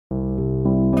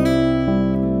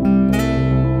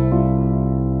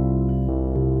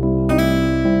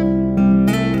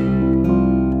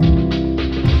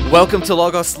Welcome to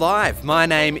Logos Live. My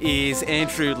name is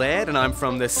Andrew Laird and I'm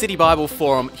from the City Bible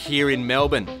Forum here in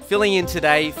Melbourne. Filling in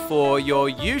today for your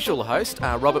usual host,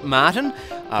 Robert Martin.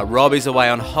 Rob is away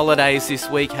on holidays this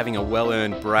week, having a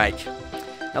well-earned break.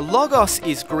 Now, Logos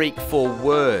is Greek for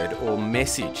word or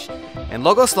message, and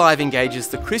Logos Live engages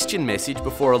the Christian message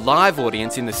before a live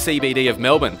audience in the CBD of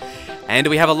Melbourne. And do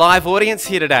we have a live audience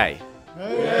here today?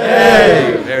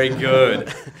 Yay! Very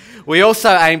good. We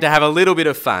also aim to have a little bit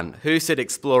of fun. Who said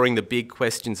exploring the big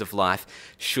questions of life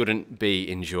shouldn't be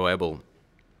enjoyable?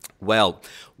 Well,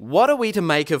 what are we to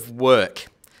make of work?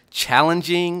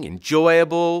 Challenging,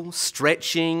 enjoyable,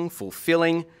 stretching,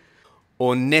 fulfilling,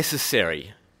 or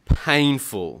necessary,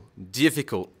 painful,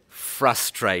 difficult,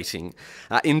 frustrating?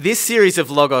 In this series of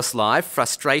Logos Live,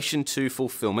 Frustration to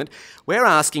Fulfilment, we're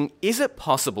asking, is it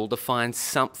possible to find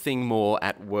something more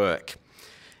at work?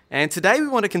 And today we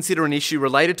want to consider an issue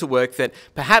related to work that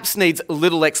perhaps needs a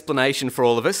little explanation for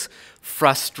all of us: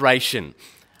 frustration.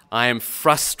 I am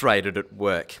frustrated at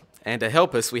work. And to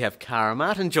help us, we have Cara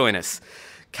Martin join us.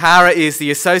 Cara is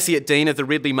the Associate Dean of the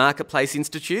Ridley Marketplace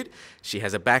Institute. She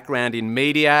has a background in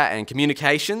media and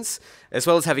communications, as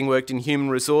well as having worked in human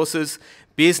resources,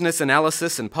 business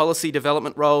analysis and policy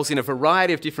development roles in a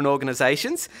variety of different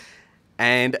organisations.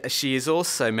 And she is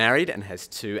also married and has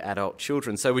 2 adult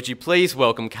children. So would you please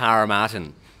welcome Cara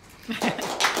Martin?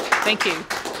 Thank you.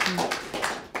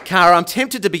 Cara, I'm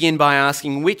tempted to begin by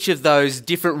asking which of those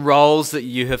different roles that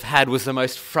you have had was the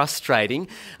most frustrating,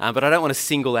 but I don't want to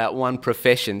single out one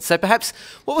profession. So perhaps,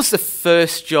 what was the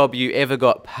first job you ever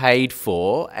got paid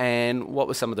for, and what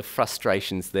were some of the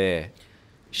frustrations there?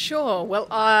 Sure. Well,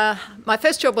 my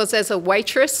first job was as a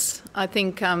waitress. I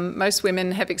think most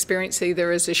women have experience either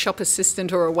as a shop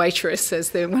assistant or a waitress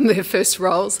as one of their first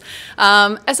roles.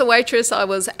 As a waitress, I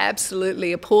was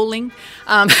absolutely appalling.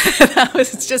 That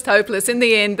was just hopeless. In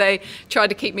the end, they tried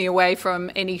to keep me away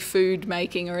from any food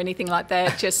making or anything like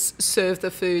that. Just serve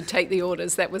the food, take the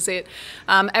orders. That was it.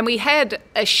 And we had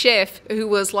a chef who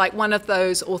was like one of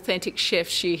those authentic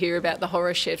chefs you hear about, the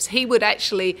horror chefs. He would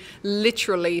actually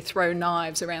literally throw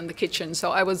knives around the kitchen, so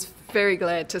I was very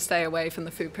glad to stay away from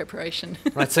the food preparation.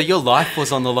 Right, so your life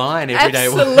was on the line every day.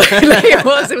 Absolutely, it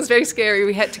was. It was very scary.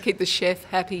 We had to keep the chef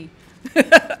happy.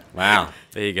 Wow,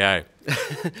 there you go.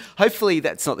 Hopefully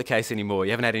that's not the case anymore.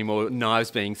 You haven't had any more knives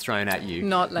being thrown at you.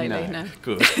 Not lately, no.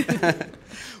 Good.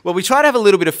 Well, we try to have a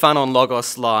little bit of fun on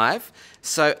Logos Live,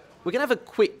 so we're going to have a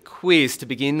quick quiz to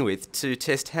begin with to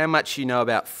test how much you know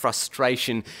about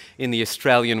frustration in the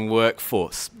Australian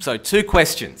workforce. So 2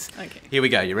 questions. Okay. Here we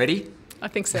go. You ready? I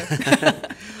think so.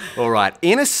 All right.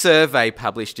 In a survey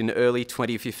published in early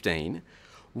 2015,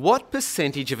 what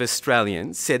percentage of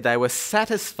Australians said they were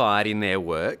satisfied in their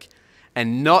work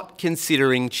and not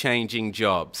considering changing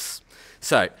jobs?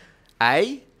 So,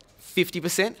 A,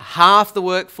 50%, half the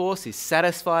workforce is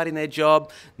satisfied in their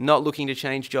job, not looking to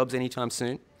change jobs anytime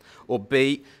soon. Or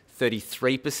B,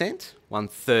 33%,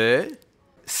 1/3.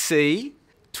 C,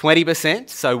 20%,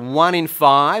 so 1 in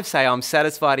 5 say I'm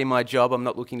satisfied in my job, I'm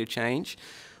not looking to change.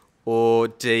 Or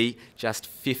D, just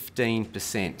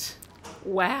 15%.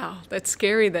 Wow, that's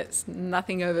scary. That's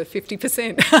nothing over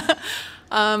 50%.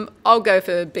 I'll go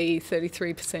for B,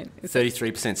 33%.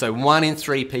 33%, so 1 in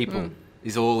 3 people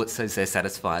is all that says they're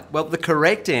satisfied. Well, the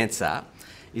correct answer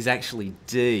is actually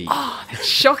D. Oh, that's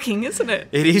shocking, isn't it?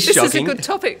 It is this shocking. This is a good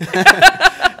topic.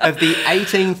 Of the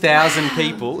 18,000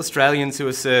 people, Australians who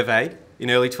were surveyed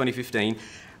in early 2015,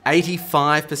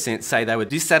 85% say they were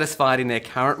dissatisfied in their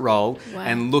current role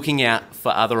and looking out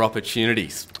for other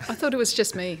opportunities. I thought it was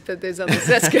just me, but there's others.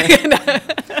 That's good.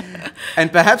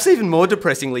 And perhaps even more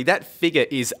depressingly, that figure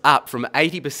is up from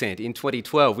 80% in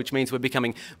 2012, which means we're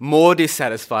becoming more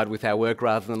dissatisfied with our work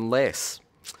rather than less.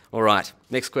 All right,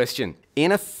 next question.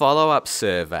 In a follow-up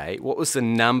survey, what was the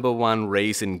number 1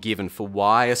 reason given for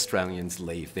why Australians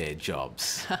leave their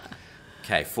jobs?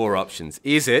 Okay, 4 options.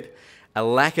 Is it a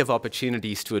lack of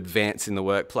opportunities to advance in the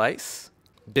workplace?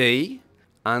 B,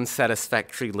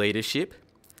 unsatisfactory leadership?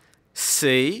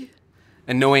 C,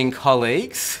 annoying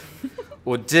colleagues?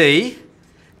 Or D,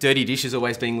 dirty dishes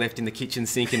always being left in the kitchen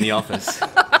sink in the office?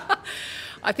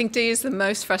 I think D is the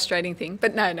most frustrating thing,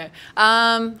 but no.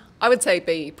 I would say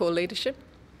B, poor leadership.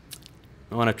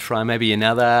 I want to try maybe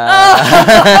another.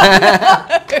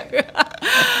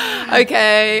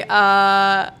 Okay,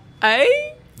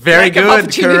 A? Very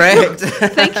good, correct.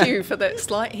 Thank you for that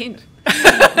slight hint.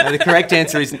 No, the correct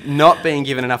answer is not being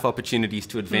given enough opportunities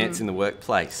to advance in the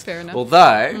workplace. Fair enough.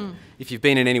 Although, if you've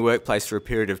been in any workplace for a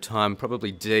period of time,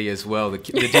 probably D as well. The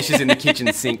dishes in the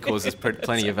kitchen sink causes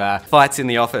plenty of fights in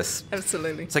the office.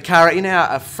 Absolutely. So, Cara, in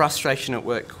our frustration at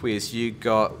work quiz, you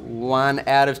got 1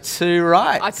 out of 2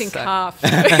 right. I think half.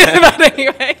 But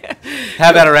anyway.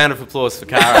 How about a round of applause for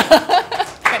Cara?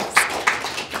 Thanks.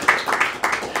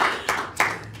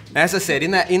 As I said,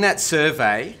 in that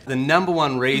survey, the number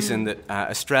one reason that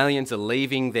Australians are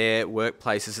leaving their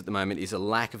workplaces at the moment is a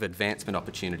lack of advancement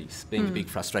opportunities, being a big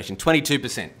frustration.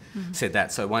 22% said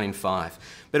that, so 1 in 5.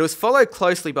 But it was followed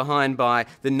closely behind by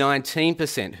the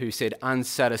 19% who said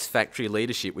unsatisfactory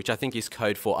leadership, which I think is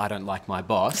code for I don't like my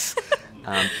boss.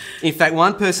 In fact,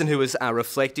 one person who was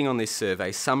reflecting on this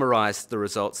survey summarised the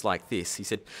results like this. He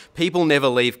said, people never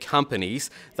leave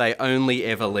companies, they only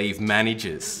ever leave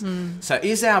managers. So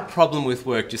is our problem with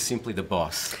work just simply the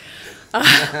boss?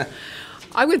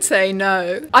 I would say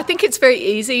no. I think it's very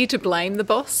easy to blame the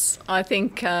boss. I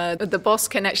think the boss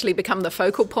can actually become the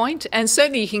focal point, and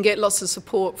certainly you can get lots of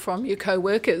support from your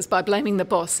co-workers by blaming the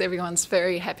boss. Everyone's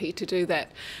very happy to do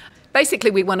that.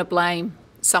 Basically, we want to blame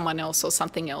someone else or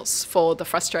something else for the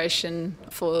frustration,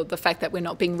 for the fact that we're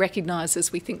not being recognised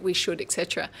as we think we should,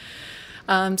 etc.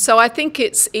 So I think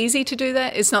it's easy to do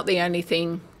that. It's not the only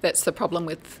thing that's the problem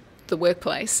with the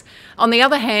workplace. On the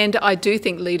other hand, I do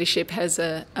think leadership has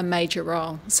a major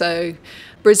role. So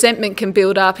resentment can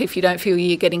build up if you don't feel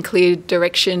you're getting clear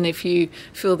direction, if you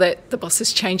feel that the boss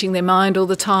is changing their mind all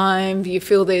the time, you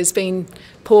feel there's been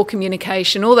poor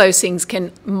communication. All those things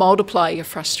can multiply your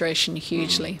frustration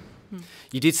hugely.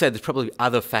 You did say there's probably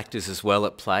other factors as well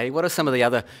at play. What are some of the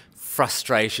other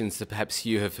frustrations that perhaps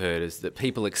you have heard as that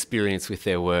people experience with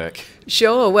their work?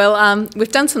 Sure. Well,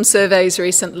 we've done some surveys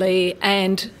recently,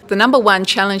 and the number one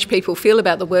challenge people feel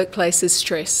about the workplace is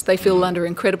stress. They feel under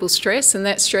incredible stress, and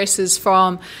that stress is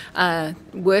from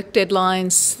work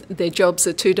deadlines. Their jobs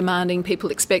are too demanding. People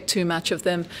expect too much of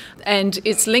them. And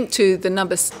it's linked to the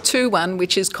number 2 one,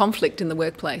 which is conflict in the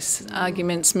workplace.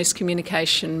 Arguments,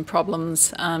 miscommunication,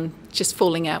 problems, just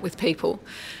falling out with people.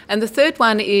 And the third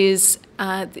one is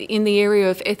in the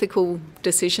area of ethical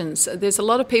decisions. There's a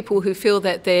lot of people who feel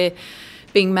that they're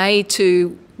being made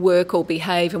to work or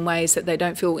behave in ways that they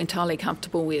don't feel entirely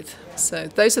comfortable with. So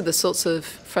those are the sorts of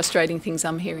frustrating things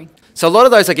I'm hearing. So a lot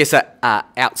of those, I guess, are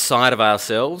outside of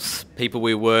ourselves, people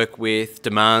we work with,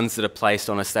 demands that are placed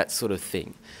on us, that sort of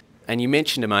thing. And you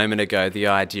mentioned a moment ago the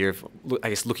idea of, I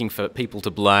guess, looking for people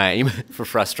to blame for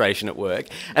frustration at work.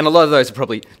 And a lot of those are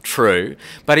probably true.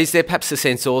 But is there perhaps a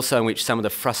sense also in which some of the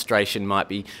frustration might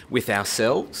be with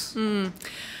ourselves?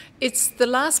 It's the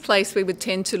last place we would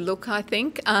tend to look, I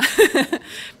think,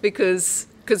 because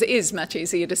it is much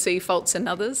easier to see faults in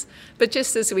others. But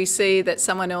just as we see that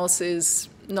someone else is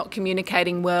not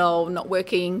communicating well, not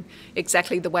working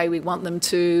exactly the way we want them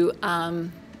to,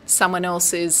 someone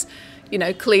else is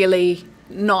clearly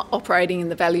not operating in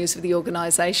the values of the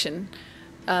organisation,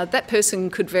 that person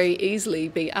could very easily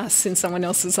be us in someone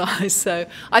else's eyes. So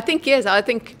I think, yes, I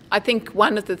think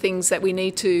one of the things that we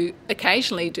need to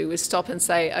occasionally do is stop and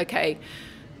say, okay,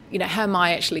 how am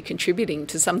I actually contributing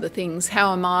to some of the things?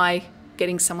 How am I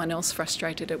getting someone else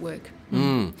frustrated at work?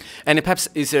 And perhaps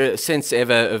is there a sense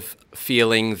ever of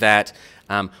feeling that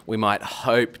we might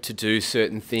hope to do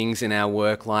certain things in our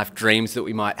work life, dreams that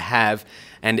we might have,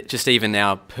 and just even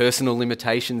our personal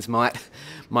limitations might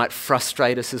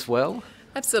frustrate us as well?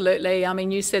 Absolutely. I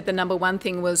mean, you said the number one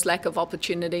thing was lack of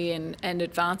opportunity and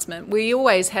advancement. We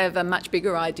always have a much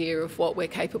bigger idea of what we're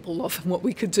capable of and what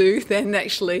we could do than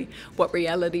actually what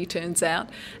reality turns out.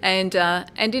 And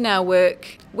in our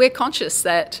work, we're conscious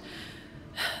that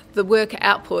the work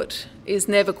output is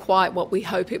never quite what we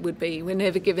hope it would be. We're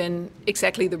never given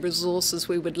exactly the resources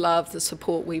we would love, the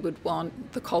support we would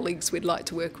want, the colleagues we'd like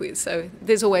to work with. So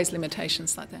there's always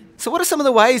limitations like that. So what are some of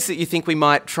the ways that you think we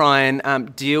might try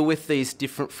and deal with these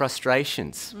different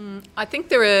frustrations? I think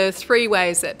there are 3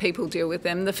 ways that people deal with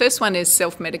them. The first one is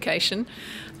self-medication.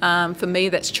 For me,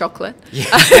 that's chocolate.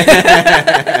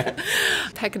 Yeah.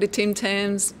 Packet of Tim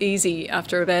Tams, easy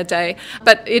after a bad day.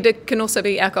 But it can also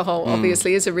be alcohol,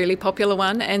 obviously, is a really popular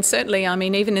one. And certainly, I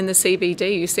mean, even in the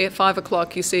CBD, you see at 5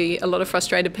 o'clock, you see a lot of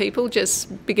frustrated people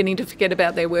just beginning to forget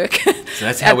about their work. So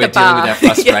that's how we're dealing with our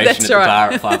frustration at the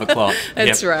bar at 5 o'clock.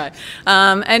 That's right.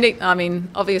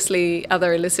 Obviously,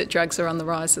 other illicit drugs are on the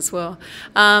rise as well.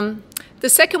 The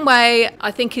second way,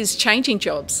 I think, is changing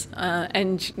jobs.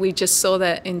 And we just saw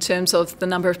that in terms of the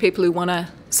number of people who want to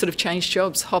sort of change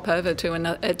jobs, hop over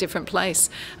to a different place.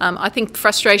 I think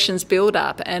frustrations build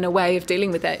up, and a way of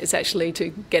dealing with that is actually to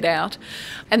get out.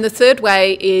 And the third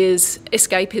way is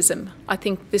escapism. I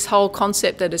think this whole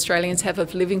concept that Australians have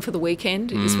of living for the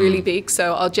weekend is really big.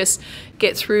 So I'll just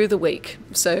get through the week.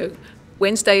 So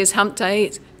Wednesday is hump day.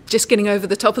 It's just getting over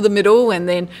the top of the middle, and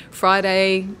then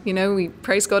Friday, we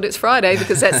praise God it's Friday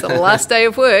because that's the last day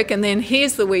of work, and then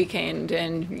here's the weekend,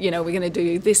 and we're going to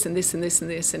do this and this and this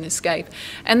and this and escape.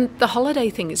 And the holiday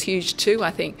thing is huge too,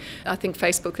 I think. I think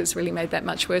Facebook has really made that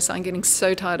much worse. I'm getting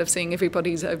so tired of seeing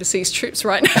everybody's overseas trips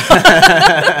right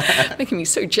now. Making me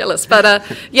so jealous. But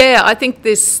I think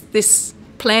this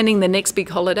planning the next big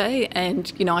holiday,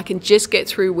 and I can just get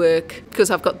through work because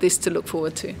I've got this to look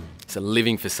forward to. So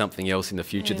living for something else in the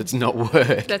future that's not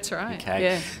work. That's right. Okay.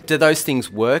 Yeah. Do those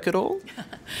things work at all?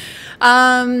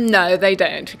 No, they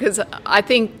don't, because I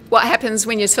think what happens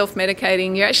when you're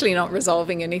self-medicating, you're actually not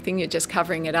resolving anything, you're just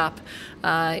covering it up.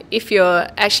 If you're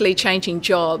actually changing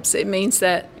jobs, it means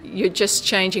that you're just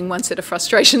changing one set of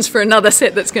frustrations for another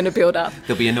set that's going to build up.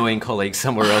 There'll be annoying colleagues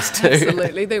somewhere else too.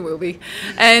 Absolutely, there will be.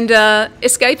 And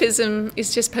escapism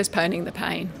is just postponing the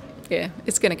pain. Yeah,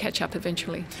 it's going to catch up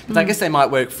eventually. But I guess they might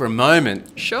work for a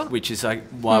moment, sure, which is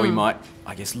why we might,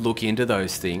 look into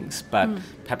those things, but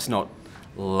perhaps not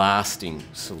lasting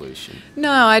solution.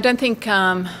 No, I don't think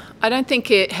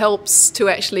it helps to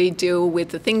actually deal with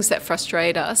the things that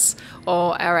frustrate us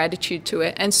or our attitude to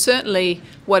it. And certainly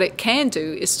what it can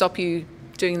do is stop you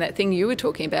doing that thing you were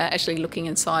talking about, actually looking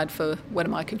inside for what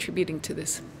am I contributing to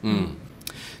this. Now,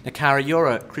 Cara, you're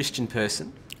a Christian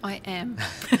person. I am.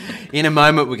 In a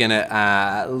moment, we're going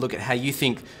to look at how you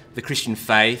think the Christian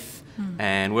faith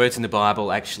and words in the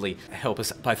Bible actually help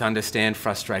us both understand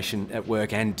frustration at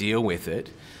work and deal with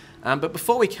it. But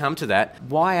before we come to that,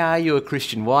 why are you a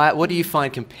Christian? What do you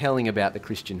find compelling about the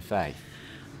Christian faith?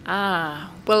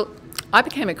 Well, I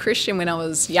became a Christian when I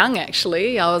was young,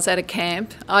 actually. I was at a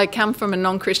camp. I come from a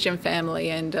non-Christian family,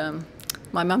 and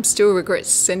my mum still regrets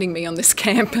sending me on this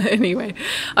camp. Anyway,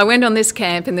 I went on this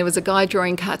camp, and there was a guy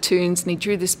drawing cartoons, and he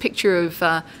drew this picture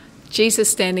of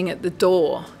Jesus standing at the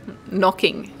door,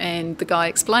 knocking. And the guy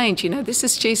explained, this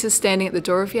is Jesus standing at the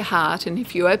door of your heart, and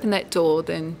if you open that door,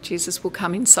 then Jesus will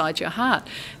come inside your heart.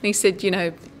 And he said,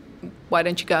 why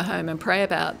don't you go home and pray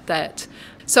about that?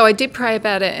 So I did pray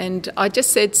about it, and I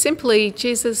just said simply,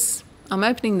 Jesus, I'm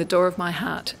opening the door of my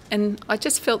heart. And I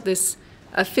just felt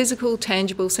a physical,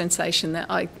 tangible sensation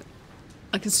that I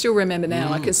can still remember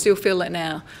now. I can still feel it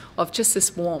now, of just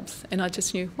this warmth. And I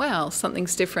just knew, wow,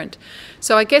 something's different.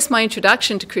 So I guess my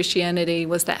introduction to Christianity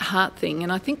was that heart thing.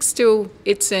 And I think still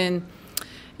it's an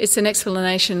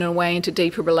explanation and a way into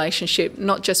deeper relationship,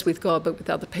 not just with God, but with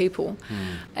other people.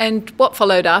 And what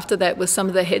followed after that was some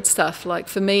of the head stuff. Like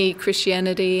for me,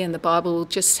 Christianity and the Bible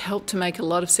just helped to make a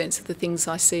lot of sense of the things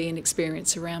I see and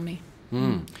experience around me.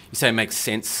 You say it makes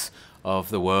sense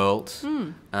of the world.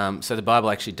 So the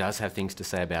Bible actually does have things to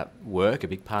say about work, a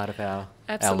big part of our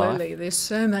Absolutely. life. There's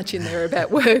so much in there about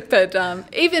work. But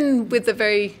even with the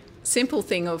very simple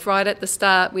thing of right at the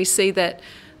start, we see that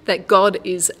God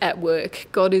is at work.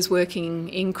 God is working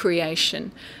in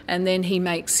creation, and then he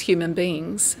makes human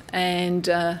beings, and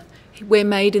we're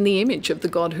made in the image of the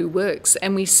God who works.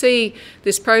 And we see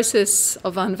this process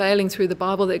of unveiling through the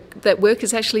Bible that work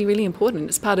is actually really important.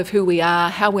 It's part of who we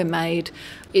are, how we're made.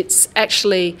 It's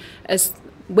actually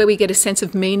where we get a sense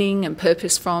of meaning and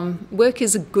purpose from. Work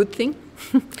is a good thing.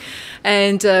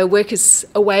 And work is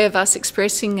a way of us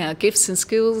expressing our gifts and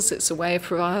skills. It's a way of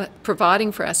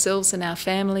providing for ourselves and our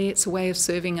family. It's a way of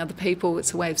serving other people.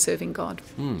 It's a way of serving God.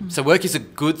 So work is a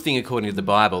good thing according to the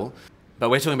Bible, but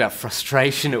we're talking about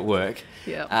frustration at work.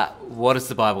 What does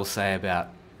the Bible say about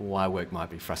why work might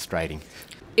be frustrating?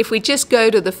 If we just go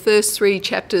to the first 3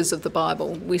 chapters of the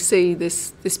Bible, we see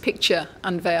this picture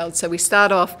unveiled. So we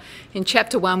start off in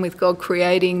chapter 1 with God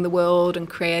creating the world and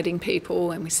creating people,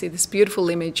 and we see this beautiful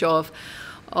image of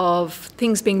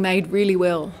things being made really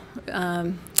well.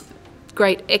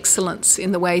 Great excellence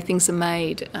in the way things are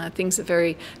made. Things are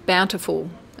very bountiful.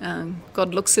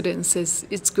 God looks at it and says,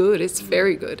 it's good, it's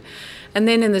very good. And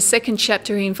then in the second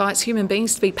chapter, he invites human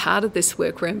beings to be part of this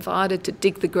work. We're invited to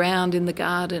dig the ground in the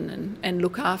garden and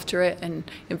look after it, and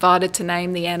invited to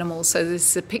name the animals. So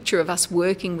there's a picture of us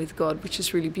working with God, which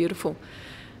is really beautiful.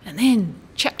 And then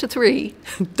chapter 3,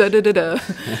 da-da-da-da,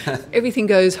 everything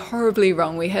goes horribly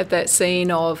wrong. We have that scene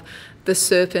of the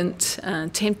serpent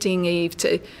tempting Eve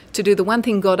to do the one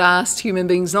thing God asked human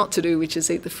beings not to do, which is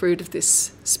eat the fruit of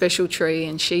this special tree,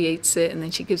 and she eats it, and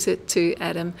then she gives it to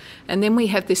Adam. And then we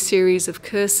have this series of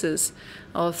curses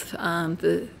of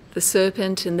the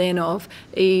serpent, and then of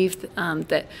Eve,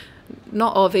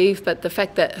 not of Eve, but the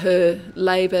fact that her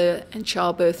labour and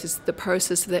childbirth is the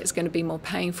process of that is going to be more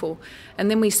painful. And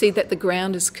then we see that the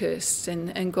ground is cursed,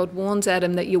 and God warns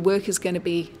Adam that your work is going to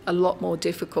be a lot more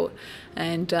difficult,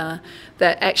 and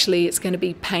that actually it's going to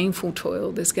be painful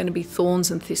toil. There's going to be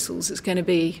thorns and thistles. It's going to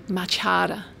be much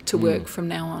harder to work from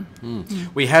now on.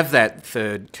 We have that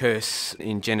third curse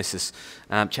in Genesis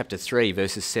chapter 3,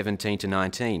 verses 17 to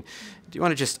 19. Do you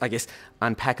want to just, I guess,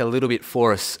 unpack a little bit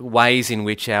for us ways in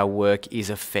which our work is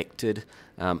affected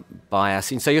by our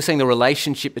sin? So you're saying the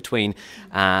relationship between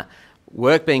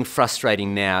work being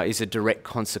frustrating now is a direct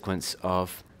consequence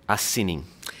of us sinning.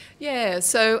 Yeah,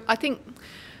 so I think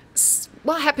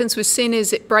what happens with sin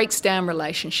is it breaks down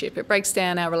relationship. It breaks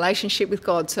down our relationship with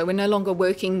God. So we're no longer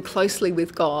working closely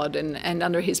with God and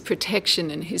under his protection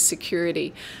and his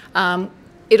security.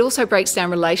 It also breaks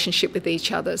down relationship with each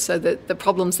other, so that the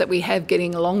problems that we have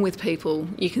getting along with people,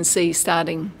 you can see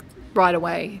starting right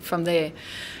away from there.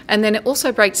 And then it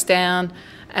also breaks down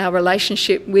our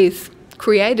relationship with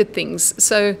created things.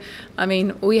 So, I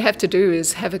mean, all you have to do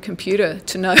is have a computer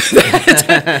to know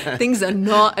that things are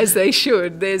not as they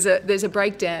should. There's a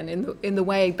breakdown in the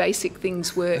way basic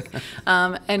things work,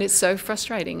 and it's so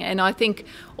frustrating. And I think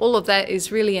all of that is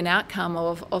really an outcome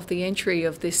of the entry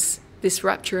of this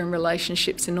rupture in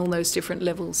relationships in all those different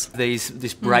levels.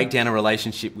 This breakdown of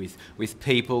relationship with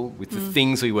people, with the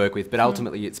things we work with, but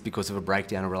ultimately it's because of a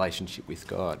breakdown of relationship with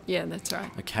God. Yeah, that's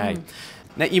right. Okay.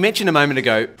 Now, you mentioned a moment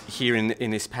ago here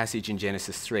in this passage in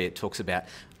Genesis 3, it talks about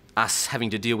us having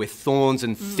to deal with thorns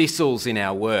and thistles in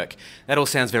our work. That all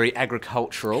sounds very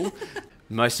agricultural.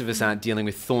 Most of us aren't dealing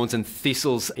with thorns and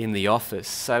thistles in the office.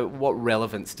 So what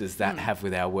relevance does that have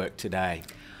with our work today?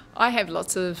 I have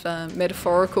lots of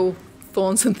metaphorical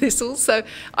thorns and thistles. So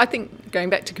I think, going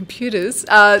back to computers,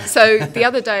 so the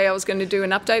other day I was going to do an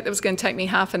update that was going to take me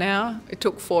half an hour. It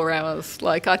took 4 hours.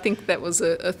 Like, I think that was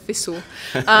a thistle.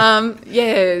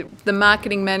 Yeah, the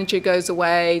marketing manager goes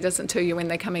away, doesn't tell you when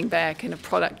they're coming back, and a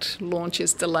product launch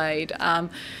is delayed.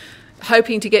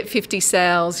 Hoping to get 50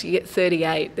 sales, you get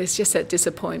 38. There's just that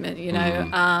disappointment, you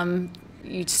know.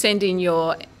 You send in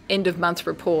your end of month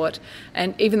report,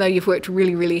 and even though you've worked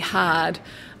really, really hard,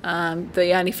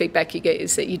 the only feedback you get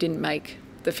is that you didn't make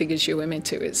the figures you were meant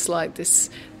to. It's like this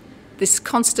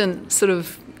constant sort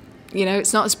of, you know,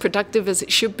 it's not as productive as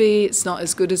it should be, it's not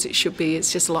as good as it should be,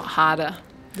 it's just a lot harder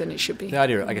than it should be. The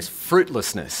idea of, I guess,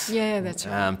 fruitlessness. Yeah, that's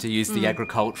right. To use the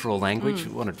agricultural language,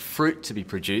 we wanted fruit to be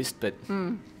produced, but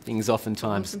things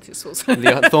oftentimes... Thorns and thistles.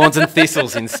 The thorns and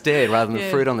thistles instead, rather than the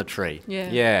fruit on the tree.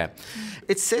 Yeah.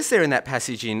 It says there in that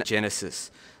passage in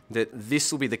Genesis that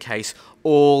this will be the case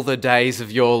all the days of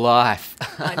your life.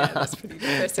 I know, that's pretty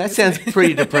depressing. That sounds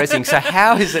pretty depressing. So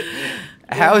how is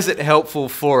it helpful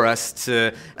for us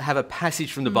to have a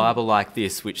passage from the Bible like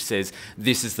this which says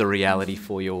this is the reality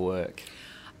for your work?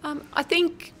 I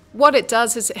think what it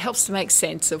does is it helps to make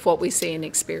sense of what we see and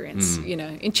experience. You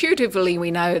know, intuitively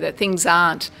we know that things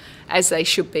aren't as they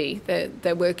should be.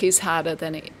 Their work is harder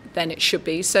than it should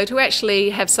be. So to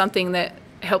actually have something that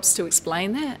helps to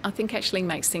explain that, I think actually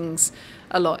makes things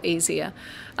a lot easier.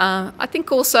 I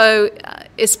think also,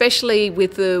 especially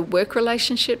with the work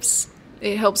relationships,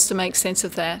 it helps to make sense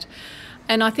of that.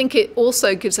 And I think it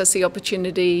also gives us the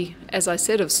opportunity, as I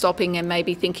said, of stopping and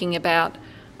maybe thinking about,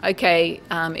 okay,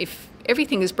 if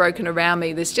everything is broken around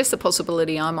me, there's just a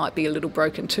possibility I might be a little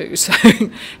broken too. So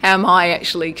how am I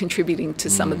actually contributing to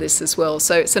some of this as well?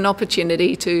 So it's an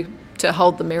opportunity to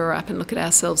hold the mirror up and look at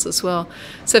ourselves as well.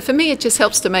 So for me, it just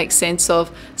helps to make sense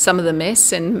of some of the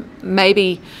mess and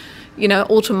maybe, you know,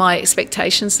 alter my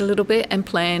expectations a little bit and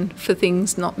plan for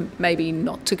things not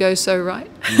to go so right.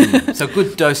 So a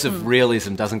good dose of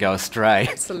realism doesn't go astray.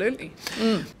 Absolutely.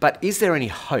 But is there any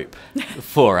hope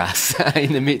for us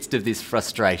in the midst of this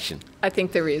frustration? I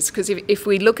think there is, because if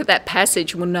we look at that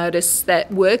passage, we'll notice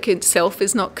that work itself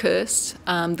is not cursed.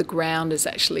 The ground is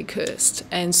actually cursed.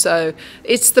 And so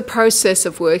it's the process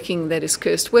of working that is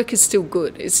cursed. Work is still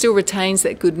good. It still retains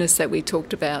that goodness that we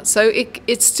talked about. So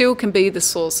it still can be the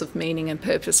source of meaning and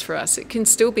purpose for us. It can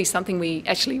still be something we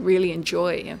actually really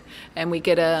enjoy and we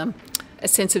get a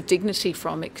sense of dignity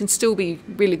from. It can still be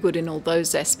really good in all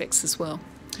those aspects as well.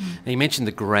 Now, you mentioned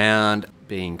the ground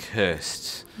being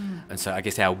cursed, and so I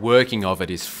guess our working of it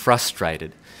is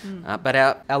frustrated. But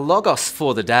our logos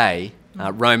for the day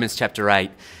Romans chapter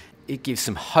 8, it gives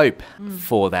some hope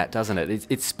for that, doesn't it?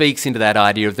 It speaks into that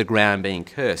idea of the ground being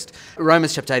cursed.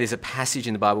 Romans chapter 8 is a passage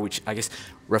in the Bible which, I guess,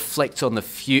 reflects on the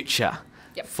future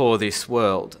for this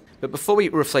world. But before we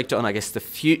reflect on, I guess, the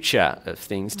future of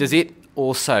things, does it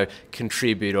also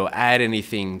contribute or add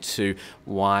anything to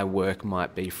why work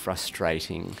might be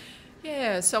frustrating?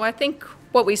 Yeah, so I think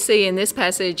what we see in this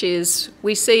passage is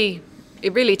we see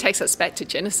it really takes us back to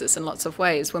Genesis in lots of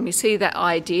ways when we see that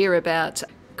idea about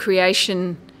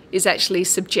creation is actually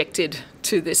subjected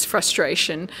to this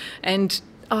frustration, and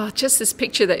just this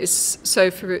picture that is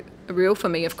so real for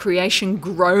me of creation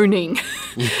groaning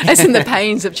as in the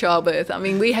pains of childbirth. I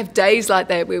mean, we have days like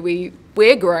that where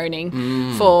we're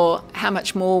groaning for how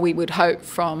much more we would hope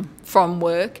from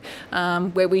work,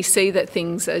 where we see that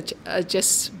things are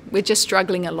we're just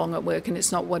struggling along at work and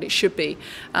it's not what it should be.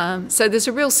 So there's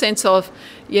a real sense of,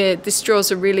 this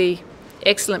draws a really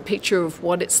excellent picture of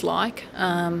what it's like.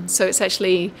 So it's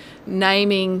actually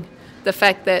naming the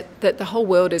fact that the whole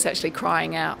world is actually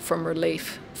crying out from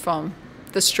relief from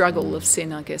the struggle of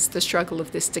sin, I guess, the struggle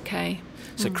of this decay.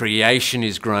 So creation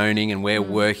is groaning and we're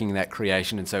working that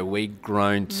creation, and so we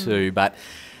groan too. But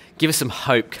give us some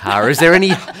hope, Cara. Is there any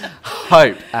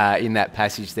hope in that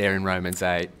passage there in Romans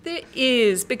 8? There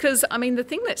is, because, I mean, the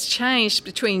thing that's changed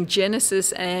between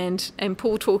Genesis and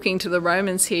Paul talking to the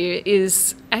Romans here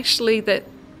is actually that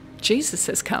Jesus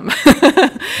has come.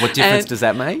 What difference does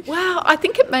that make? Well, I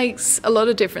think it makes a lot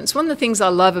of difference. One of the things I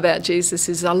love about Jesus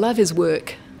is I love his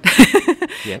work.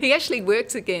 He actually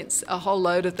works against a whole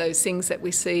load of those things that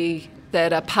we see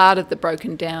that are part of the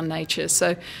broken down nature.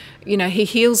 So, he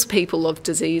heals people of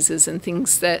diseases and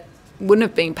things that wouldn't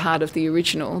have been part of the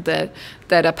original, that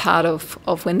are part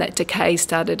of when that decay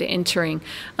started entering.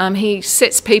 He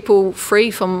sets people free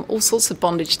from all sorts of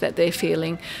bondage that they're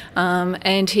feeling,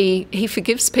 and he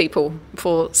forgives people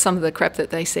for some of the crap that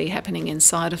they see happening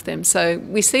inside of them. So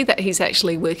we see that he's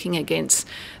actually working against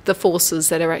the forces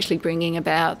that are actually bringing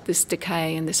about this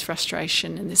decay and this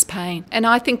frustration and this pain. And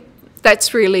I think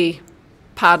that's really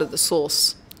part of the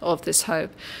source of this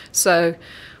hope. So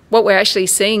what we're actually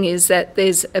seeing is that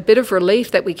there's a bit of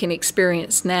relief that we can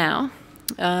experience now,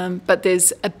 but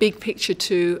there's a big picture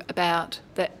too about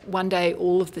that one day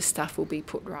all of this stuff will be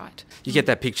put right. You get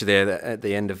that picture there at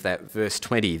the end of that verse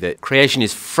 20, that creation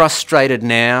is frustrated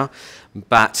now,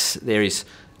 but there is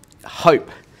hope.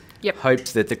 Hope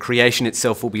that the creation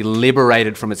itself will be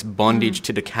liberated from its bondage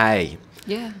to decay.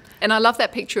 Yeah, and I love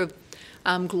that picture of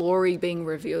glory being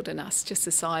revealed in us, just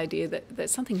this idea that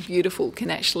something beautiful can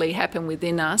actually happen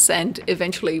within us and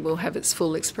eventually will have its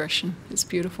full expression. It's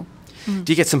beautiful.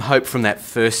 Do you get some hope from that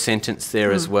first sentence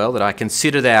there as well, that I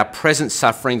consider that our present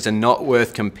sufferings are not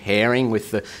worth comparing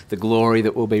with the glory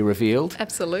that will be revealed?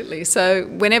 Absolutely. So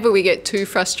whenever we get too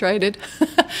frustrated,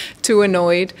 too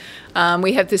annoyed,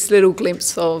 we have this little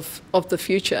glimpse of the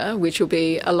future, which will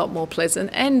be a lot more pleasant,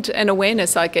 and an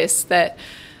awareness, I guess, that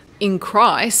in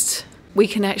Christ we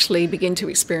can actually begin to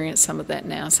experience some of that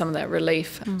now, some of that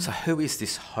relief. So who is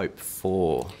this hope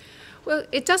for? Well,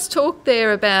 it does talk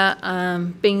there about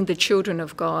being the children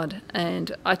of God,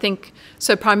 and I think,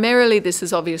 so primarily this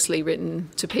is obviously written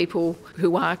to people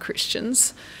who are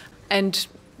Christians and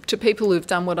to people who've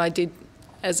done what I did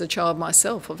as a child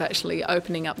myself, of actually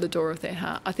opening up the door of their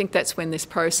heart. I think that's when this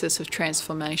process of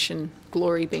transformation,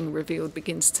 glory being revealed,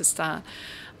 begins to start.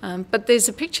 But there's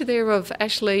a picture there of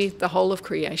actually the whole of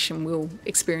creation will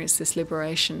experience this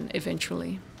liberation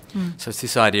eventually. So it's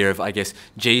this idea of, I guess,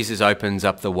 Jesus opens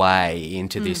up the way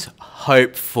into this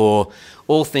hope for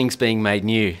all things being made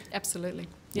new. Absolutely,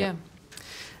 yeah.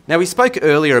 Now, we spoke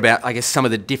earlier about, I guess, some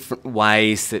of the different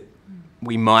ways that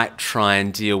we might try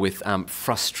and deal with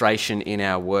frustration in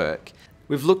our work.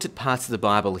 We've looked at parts of the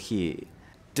Bible here.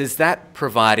 Does that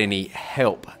provide any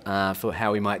help for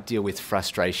how we might deal with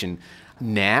frustration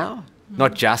now,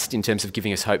 not just in terms of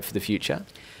giving us hope for the future?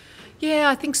 Yeah,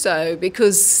 I think so,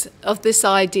 because of this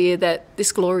idea that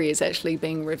this glory is actually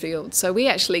being revealed. So we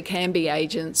actually can be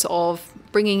agents of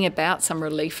bringing about some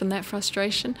relief from that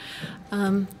frustration.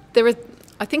 I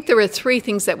think there are three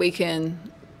things that we can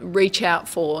reach out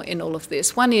for in all of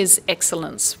this. One is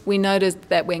excellence. We noticed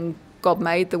that when God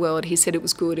made the world, he said it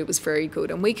was good, it was very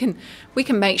good. And we can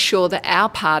make sure that our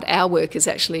part, our work is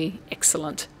actually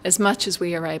excellent as much as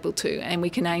we are able to, and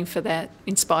we can aim for that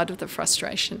in spite of the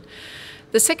frustration.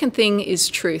 The second thing is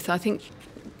truth. I think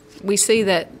we see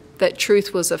that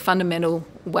truth was a fundamental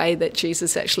way that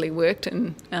Jesus actually worked,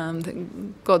 and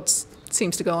God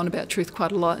seems to go on about truth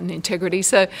quite a lot, and integrity.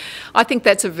 So I think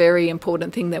that's a very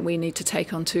important thing that we need to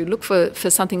take on to look for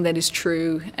something that is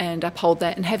true and uphold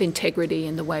that and have integrity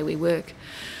in the way we work.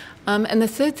 And the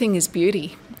third thing is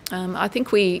beauty. I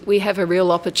think we have a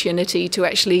real opportunity to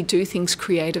actually do things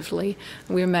creatively.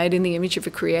 We're made in the image of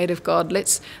a creative God.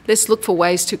 Let's look for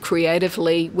ways to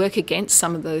creatively work against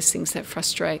some of those things that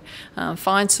frustrate,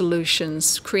 find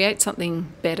solutions, create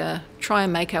something better, try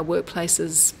and make our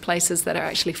workplaces places that are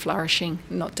actually flourishing,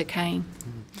 not decaying.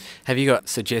 Have you got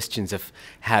suggestions of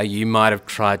how you might have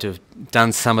tried to have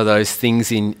done some of those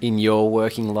things in your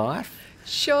working life?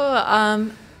 Sure.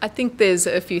 I think there's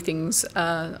a few things.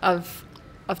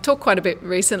 I've talked quite a bit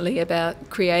recently about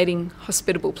creating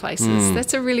hospitable places.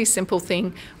 That's a really simple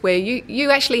thing where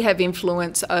you actually have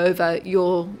influence over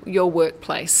your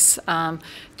workplace,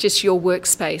 just your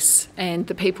workspace and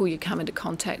the people you come into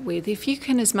contact with. If you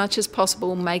can, as much as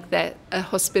possible, make that a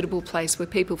hospitable place where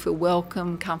people feel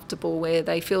welcome, comfortable, where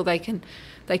they feel they can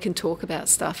talk about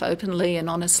stuff openly and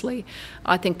honestly,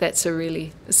 I think that's a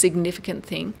really significant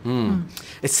thing.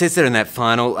 It says there in that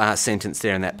final sentence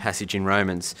there in that passage in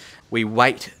Romans, we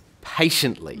wait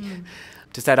patiently.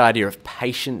 Does that idea of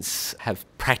patience have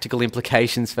practical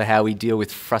implications for how we deal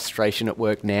with frustration at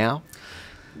work now?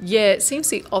 Yeah, it seems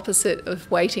the opposite of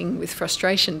waiting with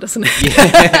frustration, doesn't it?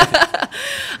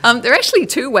 Yeah. There are actually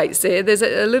two waits there. There's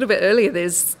a little bit earlier,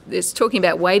 there's talking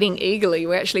about waiting eagerly.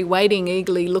 We're actually waiting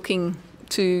eagerly, looking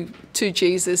to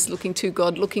Jesus, looking to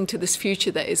God, looking to this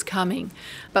future that is coming.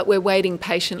 But we're waiting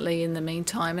patiently in the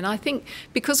meantime. And I think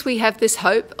because we have this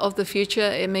hope of the future,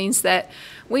 it means that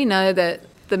we know that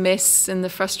the mess and the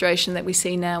frustration that we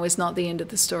see now is not the end of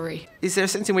the story. Is there a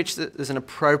sense in which there's an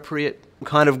appropriate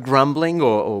kind of grumbling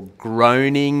or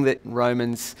groaning that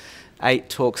Romans 8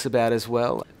 talks about as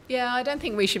well? Yeah, I don't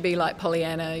think we should be like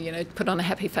Pollyanna, put on a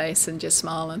happy face and just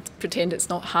smile and pretend it's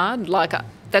not hard.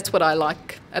 That's what I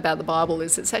like about the Bible,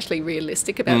 is it's actually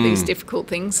realistic about these difficult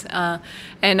things.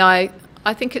 And I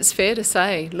think it's fair to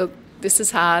say, look, this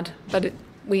is hard, but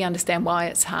we understand why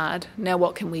it's hard. Now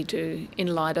what can we do in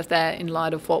light of that, in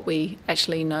light of what we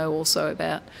actually know also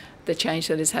about the change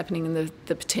that is happening and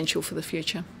the potential for the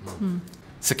future?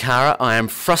 So, Cara, I am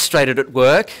frustrated at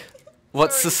work.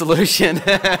 What's the solution?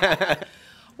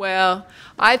 Well,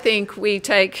 I think we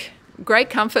take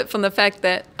great comfort from the fact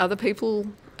that other people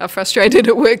are frustrated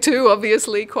at work too,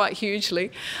 obviously, quite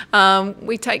hugely.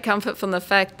 We take comfort from the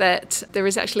fact that there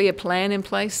is actually a plan in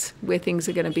place where things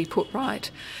are going to be put right.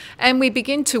 And we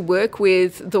begin to work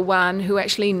with the one who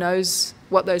actually knows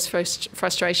what those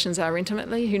frustrations are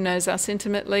intimately, who knows us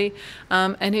intimately,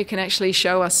 and who can actually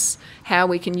show us how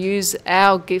we can use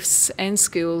our gifts and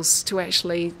skills to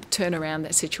actually turn around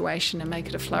that situation and make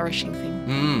it a flourishing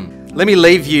thing. Let me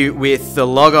leave you with the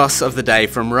logos of the day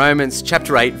from Romans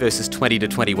chapter 8, verses 20 to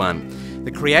 21.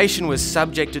 The creation was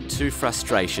subjected to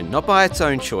frustration, not by its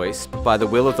own choice, but by the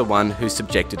will of the one who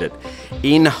subjected it,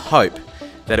 in hope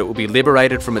that it will be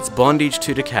liberated from its bondage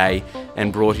to decay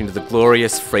and brought into the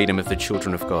glorious freedom of the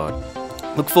children of God.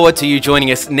 Look forward to you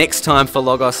joining us next time for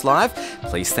Logos Live.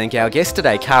 Please thank our guest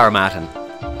today, Cara Martin.